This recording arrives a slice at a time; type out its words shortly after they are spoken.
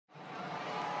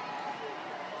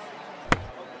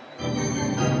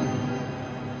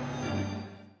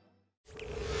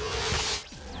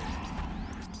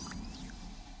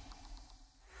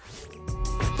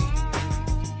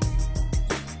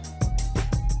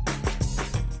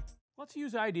Let's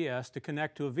use IDS to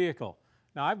connect to a vehicle.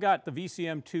 Now I've got the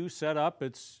VCM2 set up.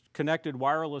 It's connected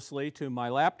wirelessly to my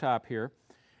laptop here.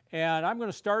 And I'm going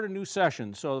to start a new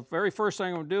session. So the very first thing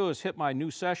I'm going to do is hit my new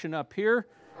session up here.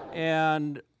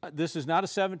 And this is not a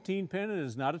 17 pin, it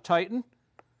is not a Titan.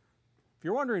 If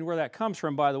you're wondering where that comes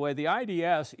from, by the way, the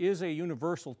IDS is a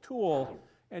universal tool.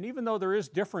 And even though there is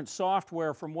different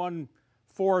software from one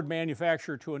Ford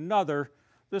manufacturer to another,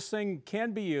 this thing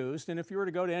can be used, and if you were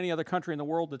to go to any other country in the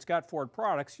world that's got Ford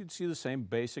products, you'd see the same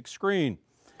basic screen.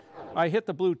 I hit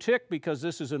the blue tick because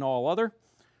this is an all other.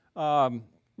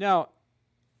 Now,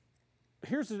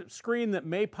 here's a screen that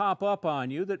may pop up on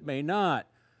you that may not.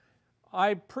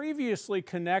 I previously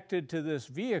connected to this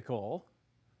vehicle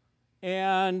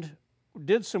and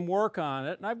did some work on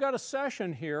it, and I've got a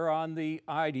session here on the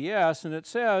IDS, and it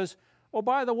says, oh,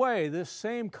 by the way, this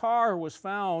same car was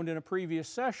found in a previous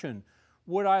session.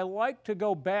 Would I like to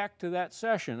go back to that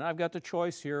session? I've got the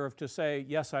choice here of to say,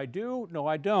 yes, I do, no,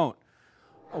 I don't.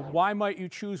 Why might you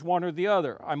choose one or the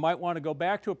other? I might want to go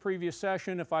back to a previous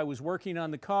session if I was working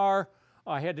on the car,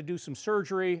 I had to do some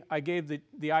surgery, I gave the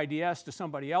IDS to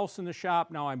somebody else in the shop,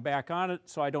 now I'm back on it,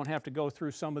 so I don't have to go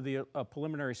through some of the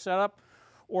preliminary setup.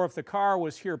 Or if the car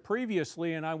was here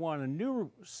previously and I want a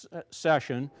new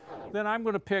session, then I'm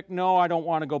going to pick no, I don't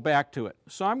want to go back to it.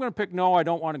 So I'm going to pick no, I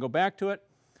don't want to go back to it.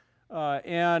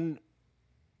 And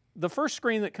the first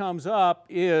screen that comes up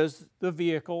is the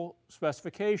vehicle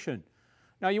specification.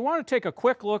 Now you want to take a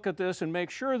quick look at this and make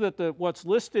sure that what's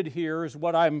listed here is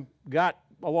what I've got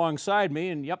alongside me.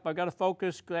 And yep, I've got a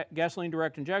Focus, gasoline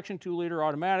direct injection, 2-liter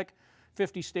automatic,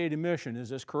 50 state emission. Is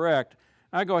this correct?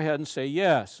 I go ahead and say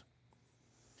yes.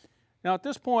 Now at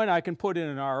this point I can put in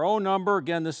an RO number.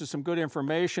 Again, this is some good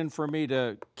information for me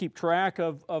to keep track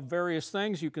of various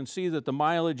things. You can see that the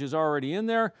mileage is already in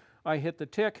there. I hit the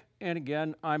tick, and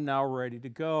again, I'm now ready to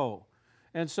go.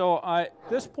 And so at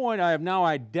this point, I have now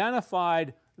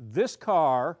identified this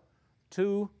car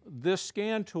to this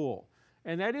scan tool.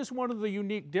 And that is one of the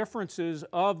unique differences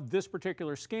of this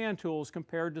particular scan tool as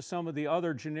compared to some of the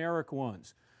other generic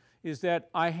ones, is that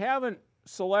I haven't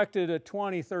selected a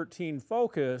 2013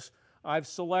 Focus, I've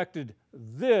selected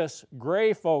this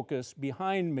gray Focus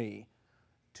behind me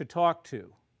to talk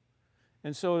to.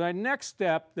 And so the next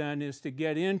step then is to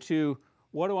get into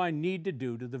what do I need to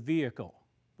do to the vehicle.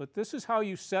 But this is how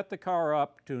you set the car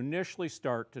up to initially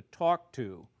start to talk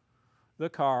to the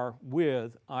car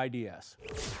with IDS.